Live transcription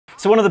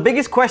So one of the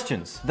biggest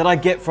questions that I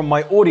get from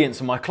my audience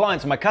and my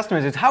clients and my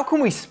customers is how can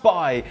we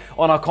spy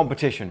on our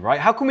competition, right?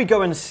 How can we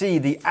go and see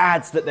the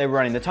ads that they're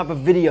running, the type of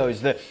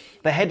videos,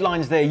 the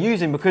headlines they're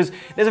using? Because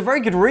there's a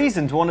very good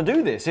reason to want to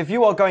do this. If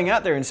you are going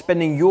out there and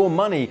spending your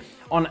money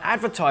on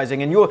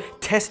advertising and you're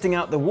testing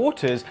out the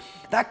waters,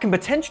 that can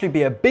potentially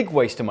be a big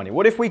waste of money.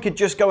 What if we could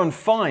just go and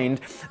find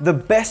the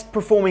best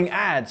performing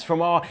ads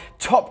from our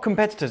top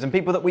competitors and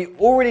people that we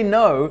already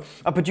know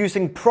are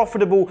producing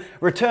profitable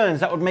returns?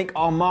 That would make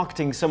our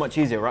marketing so much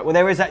easier, right? Well,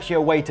 there is actually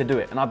a way to do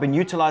it, and I've been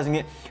utilizing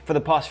it for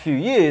the past few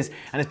years,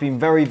 and it's been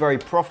very, very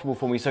profitable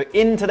for me. So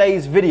in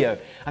today's video,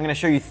 I'm gonna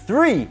show you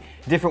 3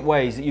 different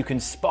ways that you can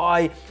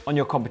spy on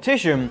your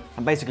competition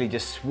and basically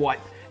just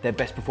swipe their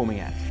best performing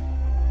ads.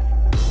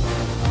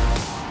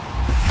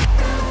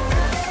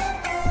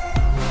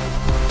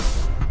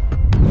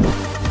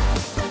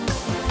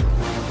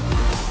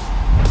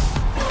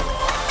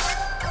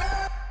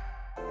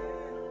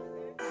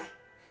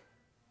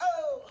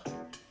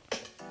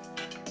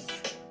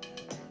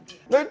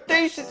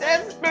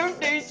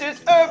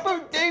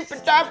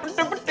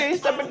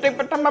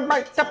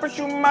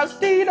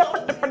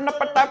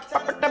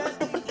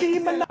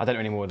 I don't know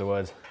any more of the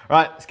words.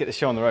 Right, let's get this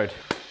show on the road.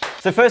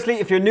 So firstly,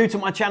 if you're new to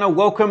my channel,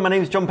 welcome. My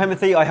name is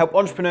Penberthy. I help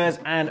entrepreneurs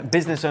and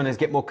business owners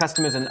get more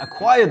customers and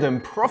acquire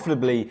them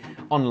profitably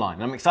online.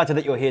 And I'm excited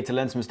that you're here to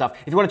learn some stuff.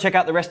 If you want to check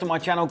out the rest of my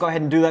channel, go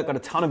ahead and do that. Got a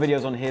ton of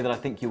videos on here that I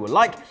think you will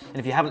like. And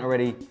if you haven't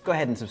already, go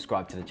ahead and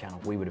subscribe to the channel.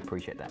 We would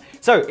appreciate that.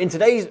 So in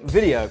today's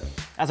video,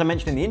 as I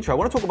mentioned in the intro, I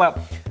want to talk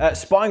about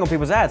spying on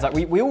people's ads. Like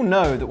we all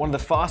know that one of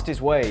the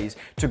fastest ways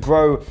to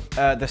grow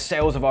the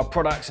sales of our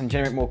products and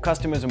generate more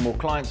customers and more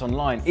clients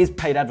online is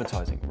paid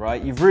advertising,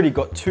 right? You've really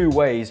got 2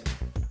 ways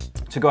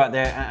to go out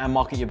there and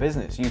market your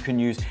business. You can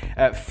use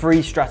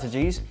free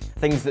strategies,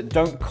 things that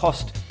don't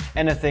cost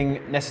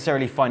anything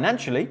necessarily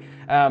financially,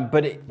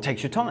 but it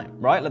takes your time,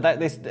 right? Like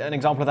an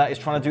example of that is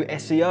trying to do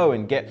SEO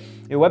and get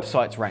your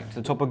websites ranked to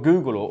the top of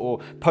Google,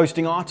 or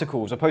posting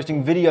articles or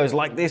posting videos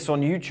like this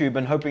on YouTube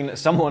and hoping that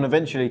someone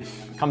eventually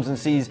comes and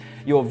sees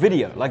your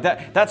video. Like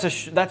that's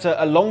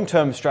a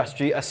long-term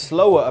strategy, a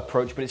slower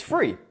approach, but it's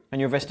free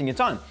and you're investing your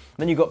time.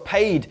 Then you've got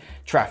paid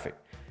traffic,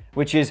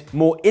 which is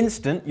more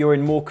instant. You're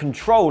in more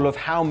control of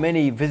how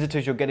many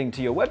visitors you're getting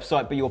to your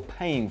website, but you're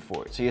paying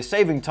for it. So you're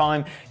saving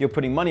time, you're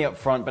putting money up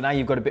front, but now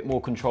you've got a bit more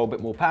control, a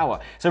bit more power.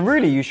 So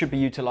really you should be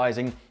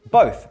utilizing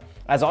both,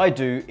 as I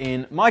do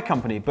in my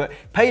company. But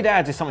paid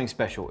ads is something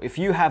special. If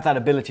you have that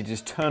ability to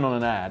just turn on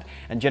an ad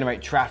and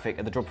generate traffic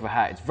at the drop of a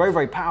hat, it's very,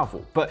 very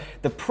powerful. But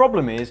the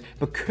problem is,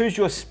 because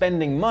you're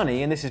spending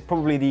money, and this is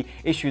probably the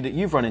issue that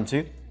you've run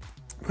into,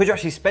 because you're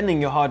actually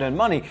spending your hard-earned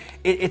money,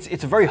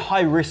 it's a very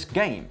high-risk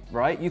game,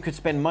 right? You could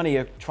spend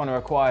money trying to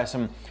acquire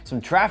some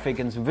traffic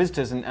and some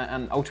visitors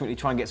and ultimately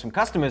try and get some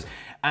customers,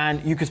 and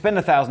you could spend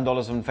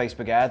 $1,000 on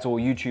Facebook ads or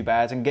YouTube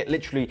ads and get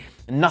literally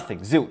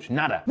nothing, zilch,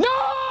 nada. No!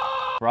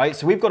 Right?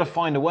 So we've got to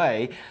find a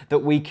way that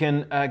we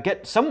can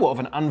get somewhat of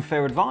an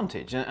unfair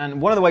advantage.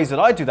 And one of the ways that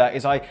I do that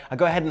is I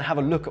go ahead and have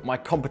a look at my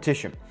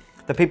competition.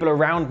 The people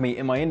around me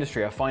in my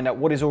industry, I find out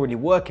what is already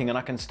working and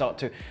I can start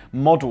to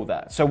model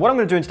that. So what I'm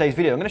going to do in today's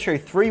video, I'm going to show you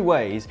 3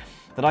 ways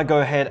that I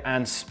go ahead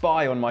and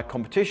spy on my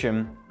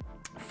competition,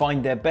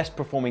 find their best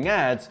performing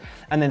ads,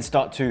 and then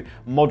start to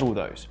model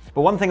those.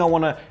 But one thing I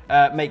want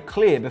to make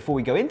clear before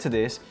we go into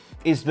this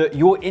is that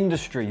your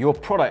industry, your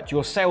product,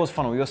 your sales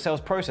funnel, your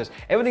sales process,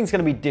 everything's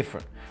going to be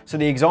different. So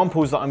the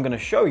examples that I'm going to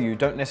show you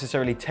don't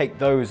necessarily take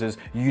those as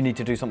you need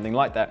to do something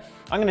like that.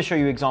 I'm going to show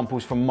you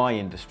examples from my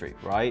industry,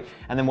 right?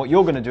 And then what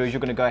you're going to do is you're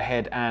going to go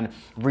ahead and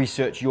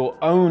research your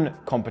own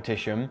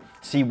competition,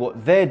 see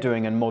what they're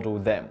doing and model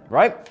them,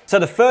 right? So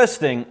the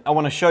first thing I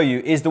want to show you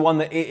is the one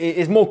that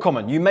is more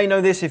common. You may know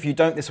this. If you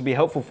don't, this will be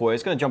helpful for you.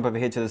 It's going to jump over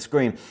here to the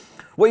screen.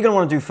 What you're going to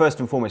want to do first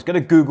and foremost, go to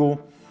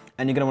Google,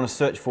 and you're going to want to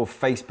search for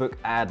Facebook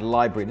Ad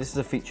Library. This is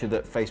a feature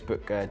that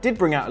Facebook did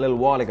bring out a little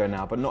while ago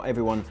now, but not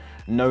everyone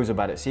knows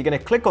about it. So you're going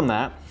to click on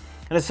that,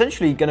 and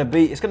essentially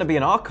it's going to be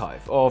an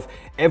archive of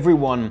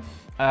everyone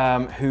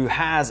who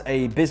has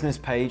a business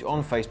page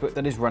on Facebook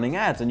that is running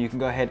ads, and you can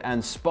go ahead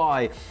and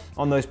spy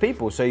on those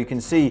people. So you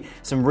can see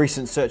some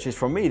recent searches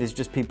from me. There's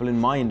just people in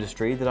my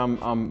industry that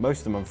most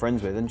of them I'm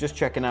friends with, and just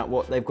checking out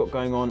what they've got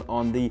going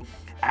on the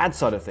ad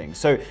side of things.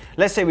 So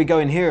let's say we go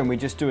in here and we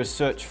just do a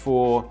search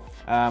for,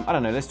 I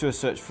don't know, let's do a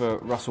search for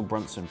Russell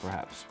Brunson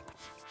perhaps.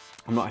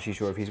 I'm not actually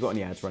sure if he's got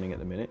any ads running at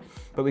the minute,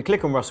 but we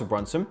click on Russell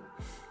Brunson,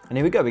 and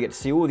here we go. We get to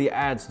see all the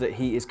ads that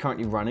he is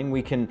currently running.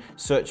 We can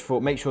search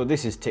for, make sure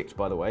this is ticked,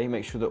 by the way,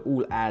 make sure that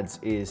all ads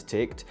is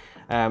ticked.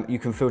 You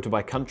can filter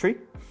by country.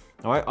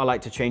 All right, I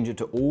like to change it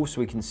to all so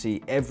we can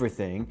see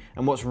everything.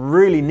 And what's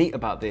really neat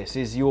about this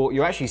is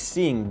you're actually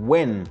seeing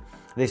when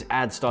this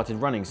ad started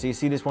running. So you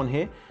see this one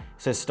here? It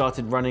says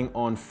started running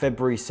on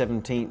February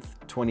 17th,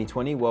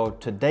 2020. Well,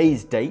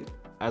 today's date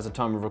as the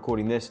time of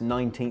recording this,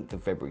 19th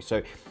of February.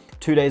 So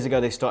 2 days ago,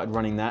 they started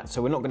running that.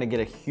 So we're not gonna get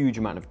a huge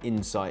amount of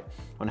insight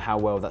on how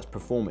well that's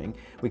performing.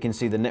 We can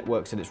see the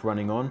networks that it's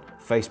running on: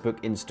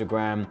 Facebook,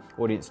 Instagram,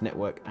 Audience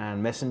Network,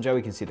 and Messenger.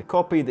 We can see the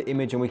copy, the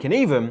image, and we can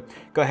even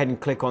go ahead and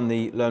click on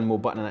the Learn More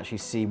button and actually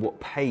see what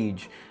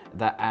page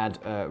that ad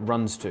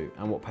runs to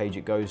and what page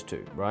it goes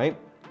to, right?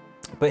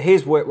 But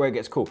here's where it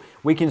gets cool.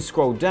 We can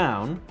scroll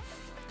down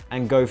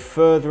and go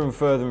further and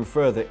further and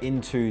further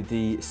into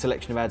the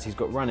selection of ads he's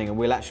got running, and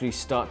we'll actually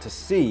start to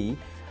see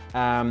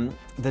it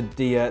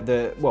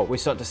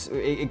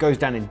goes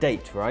down in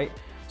date, right?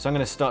 So I'm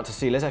gonna start to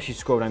see, let's actually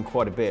scroll down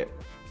quite a bit.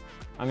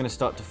 I'm gonna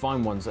start to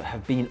find ones that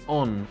have been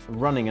on,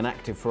 running and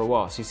active for a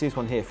while. So you see this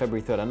one here,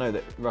 February 3rd. I know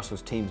that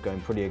Russell's team's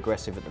going pretty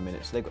aggressive at the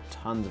minute, so they've got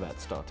tons of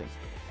ads starting.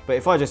 But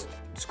if I just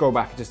scroll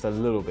back just a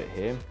little bit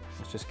here,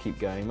 let's just keep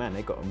going, man,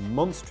 they've got a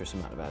monstrous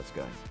amount of ads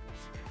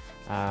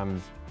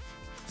going.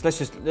 So let's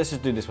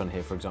just do this one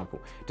here, for example.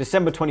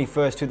 December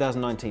 21st,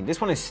 2019. This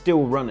one is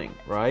still running,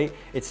 right?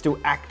 It's still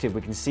active,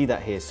 we can see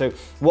that here. So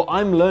what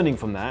I'm learning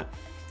from that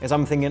is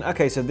I'm thinking,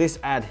 okay, so this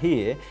ad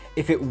here,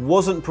 if it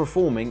wasn't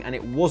performing and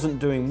it wasn't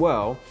doing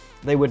well,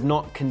 they would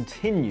not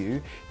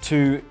continue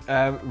to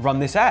run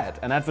this ad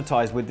and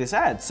advertise with this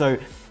ad. So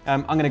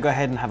I'm gonna go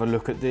ahead and have a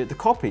look at the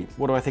copy.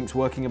 What do I think's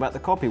working about the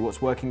copy?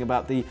 What's working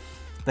about the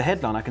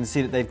headline? I can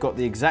see that they've got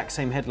the exact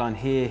same headline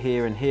here,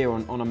 here, and here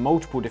on a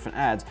multiple different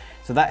ads.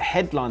 So that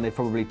headline they've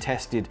probably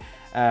tested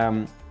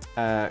quite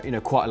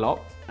a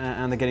lot,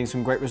 and they're getting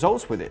some great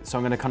results with it. So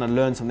I'm going to kind of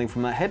learn something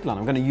from that headline.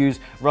 I'm going to use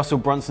Russell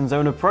Brunson's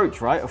own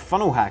approach, right, of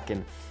funnel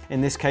hacking.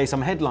 In this case,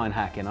 I'm headline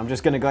hacking. I'm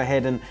just going to go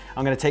ahead and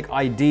I'm going to take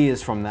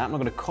ideas from that. I'm not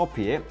going to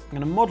copy it. I'm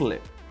going to model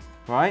it,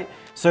 right?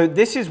 So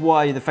this is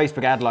why the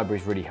Facebook ad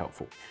library is really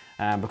helpful.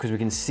 Because we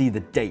can see the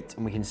date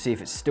and we can see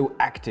if it's still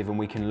active and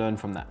we can learn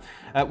from that.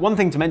 One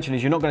thing to mention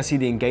is you're not going to see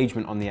the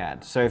engagement on the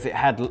ad. So if it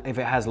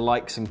has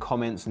likes and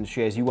comments and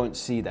shares, you won't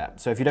see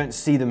that. So if you don't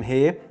see them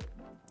here,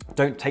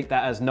 don't take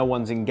that as no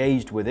one's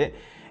engaged with it.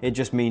 It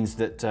just means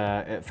that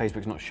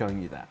Facebook's not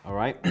showing you that, all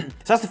right? So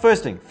that's the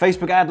first thing,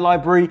 Facebook ad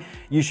library.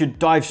 You should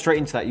dive straight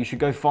into that. You should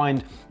go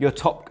find your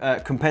top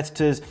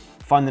competitors,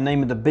 find the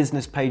name of the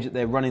business page that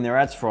they're running their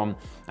ads from,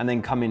 and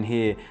then come in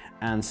here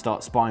and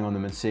start spying on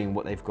them and seeing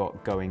what they've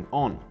got going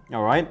on,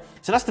 all right?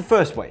 So that's the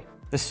first way.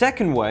 The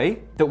second way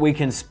that we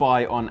can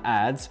spy on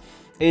ads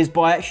is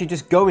by actually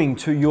just going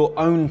to your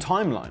own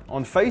timeline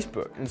on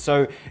Facebook. And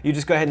so you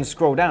just go ahead and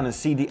scroll down and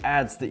see the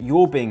ads that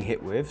you're being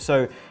hit with.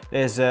 So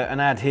there's an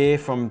ad here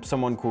from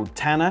someone called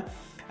Tanner,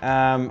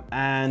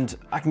 and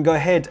I can go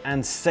ahead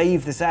and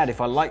save this ad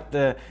if I like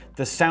the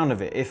sound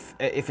of it,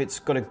 if it's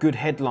got a good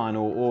headline,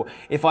 or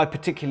if I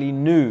particularly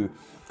knew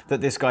that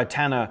this guy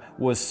Tanner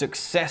was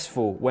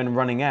successful when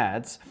running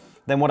ads.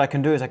 Then what I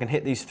can do is I can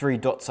hit these three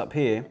dots up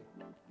here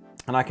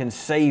and I can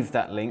save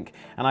that link,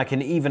 and I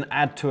can even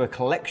add to a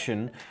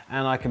collection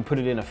and I can put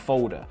it in a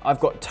folder. I've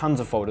got tons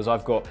of folders.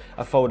 I've got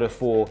a folder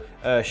for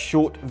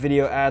short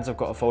video ads, I've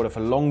got a folder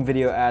for long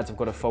video ads, I've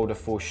got a folder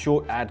for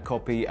short ad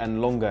copy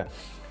and longer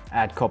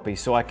ad copy.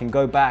 So I can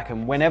go back,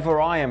 and whenever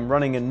I am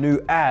running a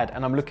new ad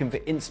and I'm looking for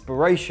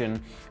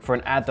inspiration for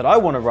an ad that I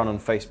want to run on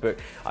Facebook,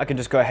 I can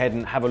just go ahead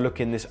and have a look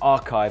in this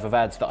archive of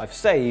ads that I've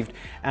saved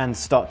and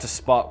start to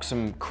spark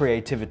some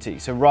creativity.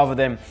 So rather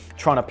than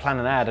trying to plan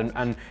an ad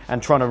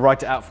and trying to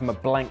write it out from a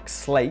blank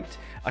slate,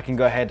 I can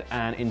go ahead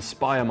and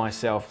inspire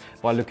myself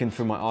by looking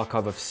through my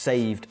archive of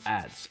saved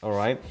ads, all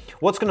right?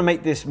 What's going to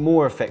make this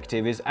more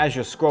effective is, as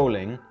you're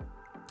scrolling,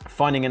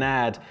 finding an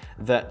ad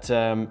that,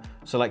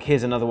 so like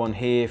here's another one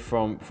here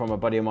from a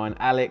buddy of mine,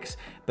 Alex,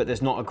 but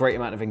there's not a great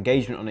amount of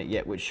engagement on it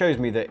yet, which shows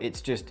me that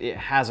it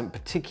hasn't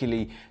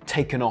particularly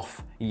taken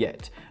off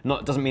yet.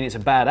 Doesn't mean it's a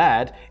bad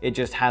ad, it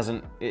just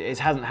hasn't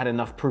had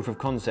enough proof of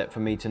concept for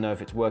me to know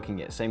if it's working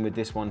yet. Same with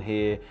this one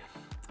here.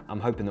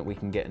 I'm hoping that we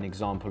can get an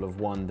example of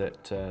one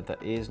that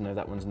is. No,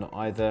 that one's not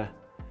either.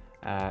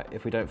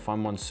 If we don't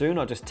find one soon,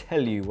 I'll just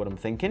tell you what I'm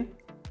thinking.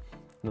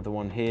 Another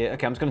one here.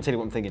 Okay, I'm just going to tell you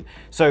what I'm thinking.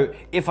 So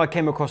if I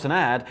came across an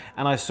ad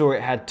and I saw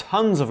it had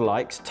tons of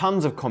likes,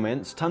 tons of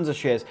comments, tons of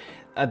shares,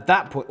 at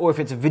that point, or if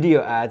it's a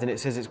video ad and it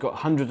says it's got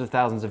hundreds of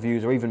thousands of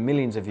views or even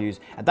millions of views,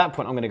 at that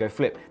point I'm going to go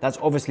flip. That's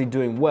obviously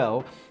doing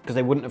well because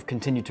they wouldn't have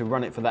continued to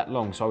run it for that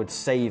long. So I would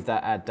save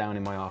that ad down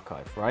in my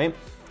archive, right?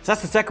 So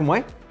that's the second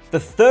way. The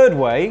third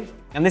way,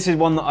 and this is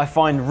one that I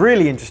find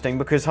really interesting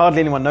because hardly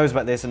anyone knows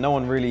about this and no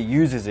one really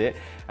uses it,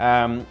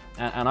 and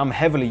I'm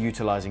heavily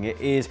utilizing it,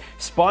 is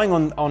spying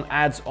on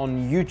ads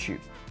on YouTube,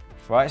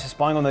 right? So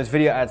spying on those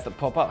video ads that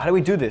pop up. How do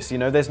we do this? You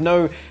know, there's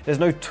no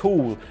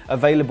tool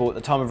available at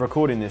the time of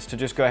recording this to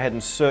just go ahead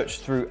and search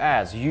through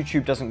ads.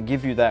 YouTube doesn't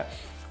give you that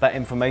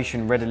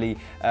information readily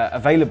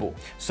available.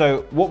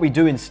 So what we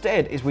do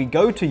instead is we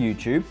go to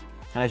YouTube.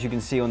 And as you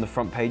can see on the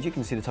front page, you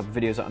can see the type of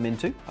videos that I'm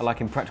into. I like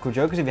Impractical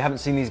Jokers. If you haven't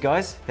seen these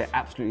guys, they're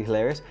absolutely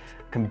hilarious.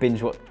 Can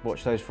binge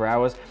watch those for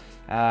hours.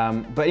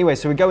 But anyway,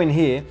 so we go in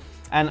here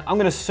and I'm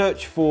gonna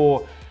search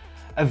for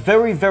a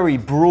very, very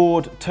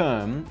broad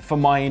term for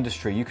my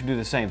industry. You can do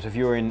the same. So if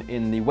you're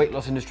in the weight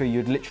loss industry,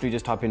 you'd literally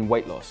just type in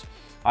weight loss.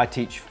 I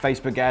teach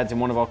Facebook ads in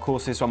one of our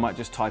courses, so I might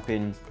just type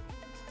in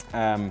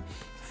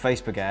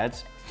Facebook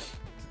ads.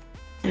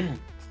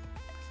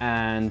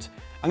 And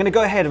I'm gonna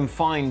go ahead and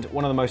find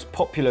one of the most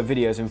popular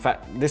videos. In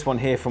fact, this one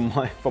here from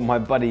my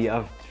buddy,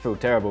 I feel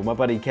terrible, my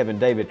buddy Kevin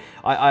David.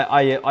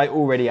 I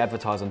already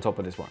advertise on top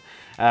of this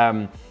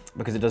one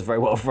because it does very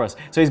well for us.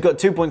 So he's got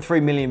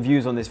 2.3 million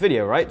views on this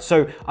video, right?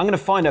 So I'm gonna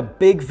find a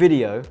big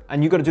video,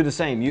 and you've got to do the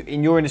same.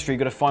 In your industry, you've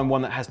got to find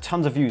one that has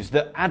tons of views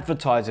that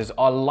advertisers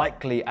are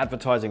likely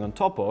advertising on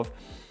top of.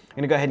 I'm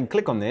gonna go ahead and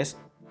click on this,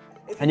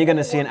 and you're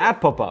gonna see an ad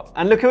pop up.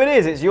 And look who it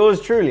is, it's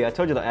yours truly. I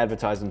told you that I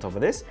advertised on top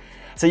of this.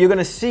 So you're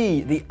gonna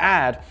see the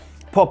ad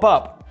pop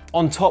up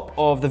on top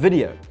of the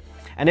video.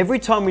 And every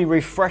time we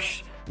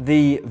refresh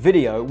the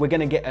video, we're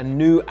gonna get a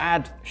new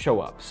ad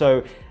show up.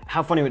 So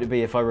how funny would it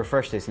be if I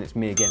refresh this and it's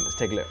me again? Let's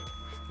take a look.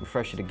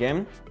 Refresh it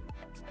again.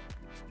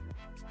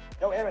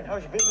 Yo, Aaron,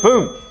 how's your business?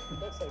 Boom!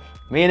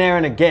 Me and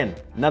Aaron again.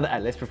 Another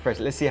ad, let's refresh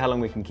it. Let's see how long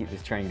we can keep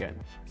this train going.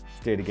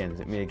 Let's do it again, is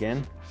it me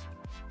again?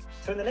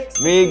 So in the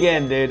next Me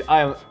again, dude.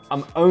 I'm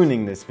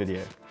owning this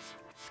video.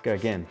 Let's go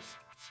again.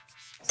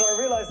 So I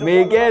realized that Me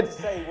what I'm again. about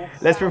to say will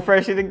Let's sound-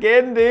 refresh it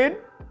again, dude.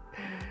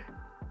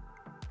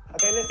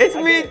 Okay, listen, It's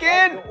I me get it,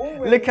 again. right? You're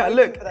always Look, waiting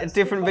look, for that a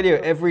different step video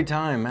up. every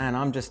time, man.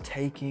 I'm just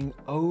taking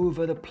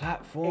over the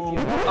platform.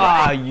 If you-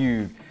 Ah,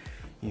 you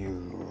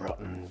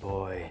rotten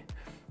boy.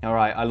 All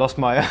right, I lost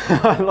my,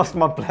 I lost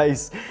my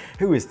place.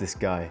 Who is this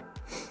guy?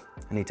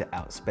 I need to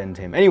outspend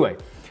him. Anyway,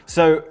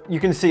 so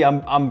you can see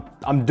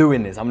I'm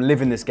doing this. I'm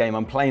living this game.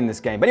 I'm playing this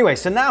game. But anyway,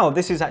 so now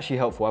this is actually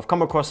helpful. I've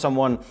come across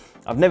someone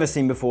I've never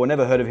seen before,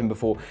 never heard of him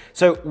before.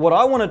 So what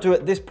I want to do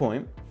at this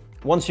point,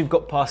 once you've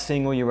got past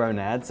seeing all your own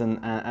ads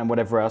and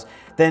whatever else,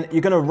 then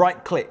you're gonna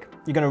right click.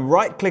 You're gonna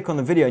right click on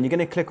the video and you're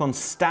gonna click on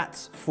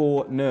Stats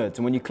for Nerds.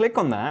 And when you click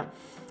on that,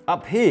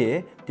 up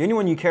here, the only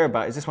one you care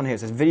about is this one here. It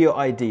says Video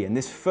ID. And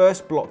this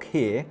first block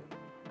here,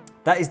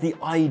 that is the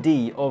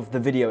ID of the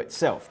video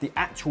itself, the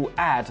actual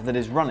ad that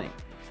is running.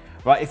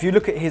 Right, if you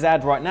look at his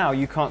ad right now,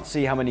 you can't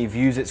see how many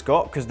views it's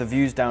got because the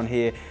views down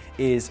here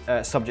is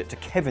subject to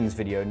Kevin's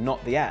video,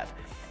 not the ad.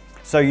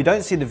 So you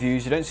don't see the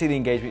views, you don't see the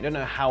engagement, you don't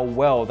know how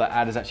well that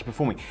ad is actually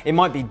performing. It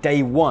might be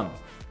day one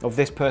of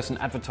this person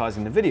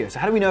advertising the video. So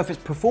how do we know if it's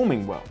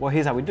performing well? Well,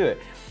 here's how we do it.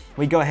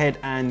 We go ahead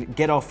and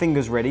get our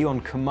fingers ready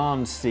on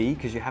Command C,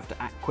 because you have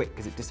to act quick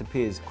because it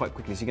disappears quite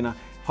quickly. So you're gonna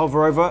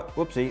hover over,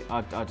 whoopsie,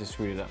 I just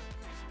screwed it up.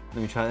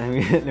 Let me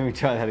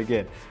try that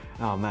again.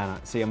 Oh man,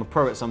 see, I'm a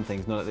pro at some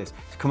things, not at this.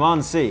 So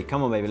Command C,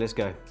 come on baby, let's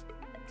go.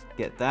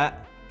 Get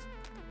that.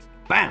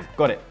 Bam,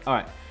 got it, all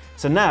right.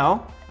 So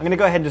now, I'm gonna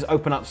go ahead and just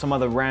open up some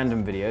other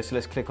random video. So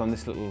let's click on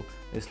this little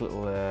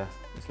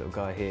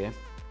guy here.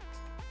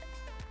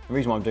 The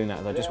reason why I'm doing that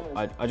is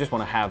I just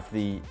want to have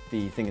the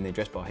thing in the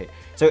address bar here.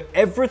 So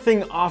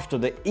everything after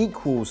the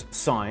equals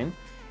sign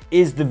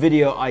is the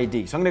video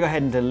ID. So I'm gonna go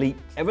ahead and delete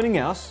everything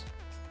else.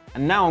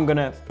 And now I'm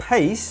gonna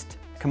paste,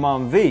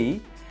 Command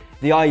V,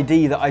 the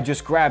ID that I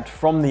just grabbed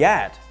from the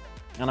ad.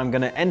 And I'm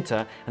gonna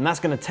enter, and that's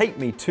gonna take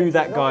me to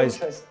that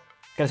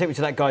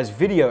guy's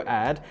video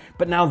ad,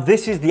 but now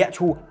this is the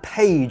actual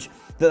page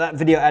that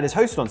video ad is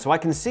hosted on. So I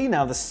can see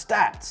now the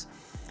stats.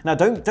 Now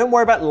don't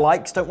worry about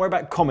likes, don't worry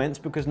about comments,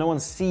 because no one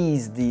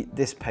sees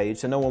this page,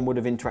 so no one would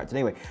have interacted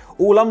anyway.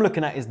 All I'm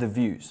looking at is the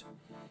views.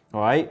 All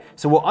right,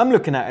 so what I'm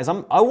looking at is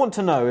I want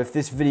to know if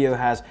this video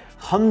has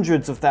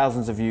hundreds of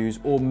thousands of views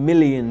or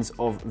millions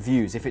of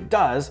views. If it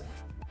does,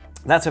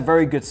 that's a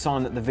very good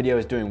sign that the video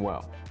is doing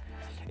well.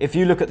 If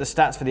you look at the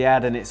stats for the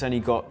ad and it's only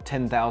got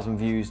 10,000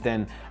 views,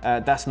 then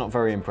that's not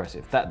very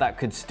impressive. That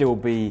could still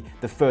be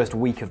the first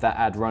week of that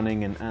ad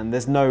running, and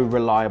there's no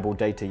reliable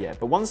data yet.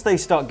 But once they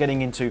start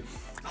getting into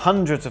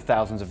hundreds of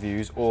thousands of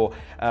views or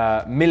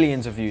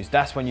millions of views,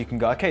 that's when you can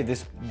go, okay,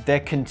 they're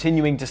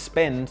continuing to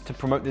spend to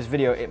promote this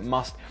video, it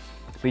must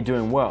be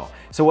doing well.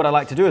 So what I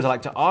like to do is I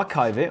like to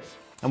archive it,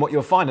 and what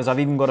you'll find is I've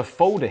even got a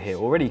folder here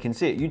already. You can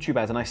see it, YouTube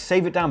ads, and I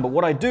save it down. But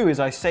what I do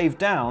is I save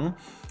down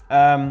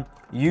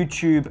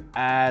YouTube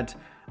ad,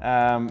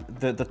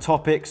 the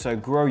topic, so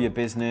grow your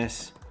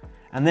business.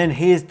 And then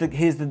here's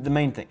the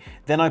main thing.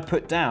 Then I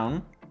put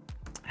down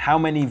how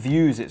many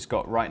views it's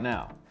got right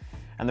now.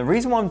 And the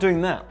reason why I'm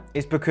doing that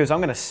is because I'm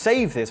gonna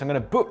save this, I'm gonna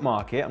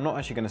bookmark it. I'm not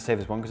actually gonna save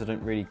this one because I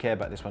don't really care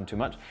about this one too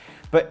much,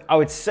 but I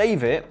would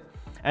save it.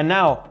 And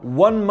now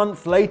 1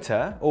 month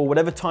later, or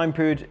whatever time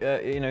period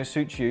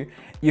suits you,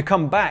 you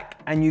come back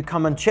and you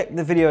come and check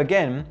the video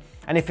again.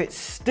 And if it's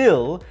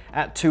still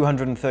at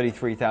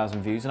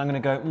 233,000 views, then I'm gonna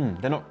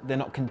go, they're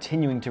not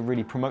continuing to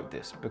really promote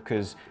this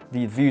because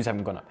the views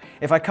haven't gone up.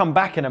 If I come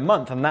back in a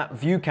month and that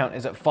view count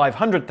is at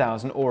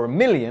 500,000 or 1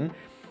 million,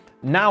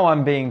 now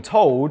I'm being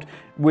told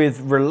with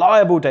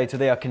reliable data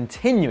they are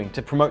continuing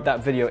to promote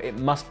that video, it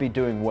must be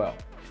doing well.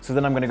 So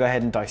then I'm gonna go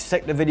ahead and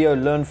dissect the video,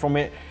 learn from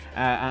it,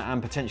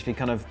 and potentially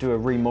kind of do a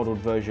remodeled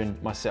version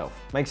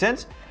myself. Make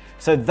sense?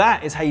 So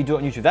that is how you do it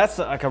on YouTube. That's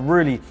like a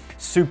really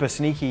super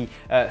sneaky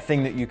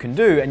thing that you can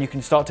do, and you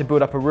can start to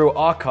build up a real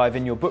archive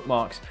in your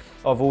bookmarks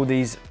of all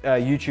these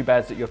YouTube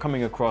ads that you're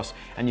coming across,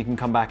 and you can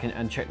come back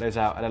and check those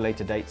out at a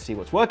later date to see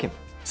what's working.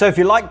 So if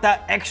you like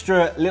that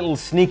extra little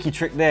sneaky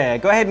trick there,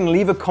 go ahead and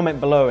leave a comment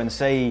below and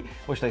say,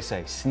 what should I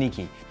say?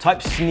 Sneaky.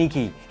 Type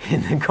sneaky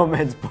in the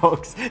comments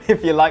box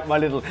if you like my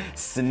little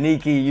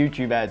sneaky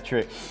YouTube ad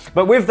trick.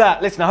 But with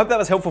that, listen, I hope that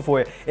was helpful for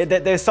you.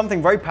 There's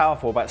something very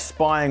powerful about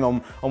spying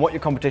on what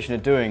your competition are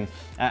doing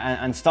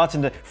and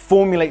starting to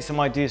formulate some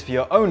ideas for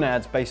your own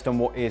ads based on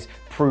what is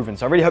proven.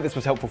 So I really hope this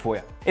was helpful for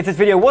you. If this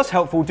video was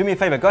helpful, do me a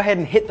favor, go ahead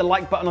and hit the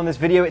like button on this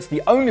video. It's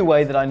the only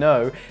way that I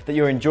know that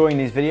you're enjoying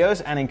these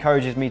videos and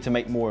encourages me to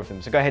make more of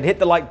them. So go ahead, hit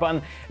the like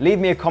button, leave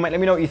me a comment, let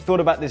me know what you thought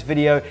about this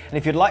video. And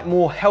if you'd like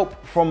more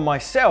help from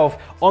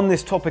myself on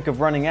this topic of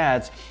running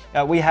ads,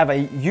 we have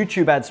a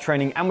YouTube ads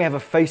training and we have a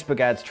Facebook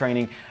ads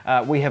training.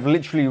 We have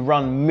literally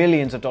run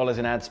millions of dollars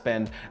in ad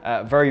spend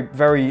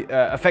very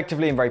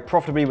effectively and very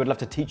profitably. We'd love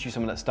to teach you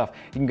some of that stuff.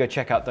 You can go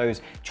check out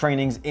those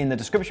trainings in the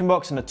description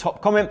box in the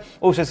top comment.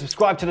 Also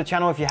subscribe to the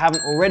channel if you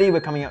haven't already.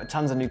 We're coming out with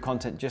tons of new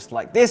content just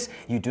like this.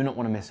 You do not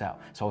want to miss out.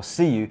 So I'll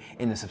see you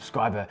in the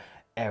subscriber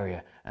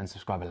area and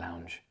subscriber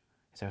lounge.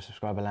 Is there a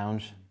subscriber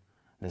lounge?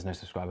 There's no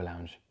subscriber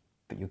lounge,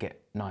 but you'll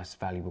get nice,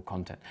 valuable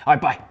content. All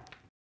right, bye.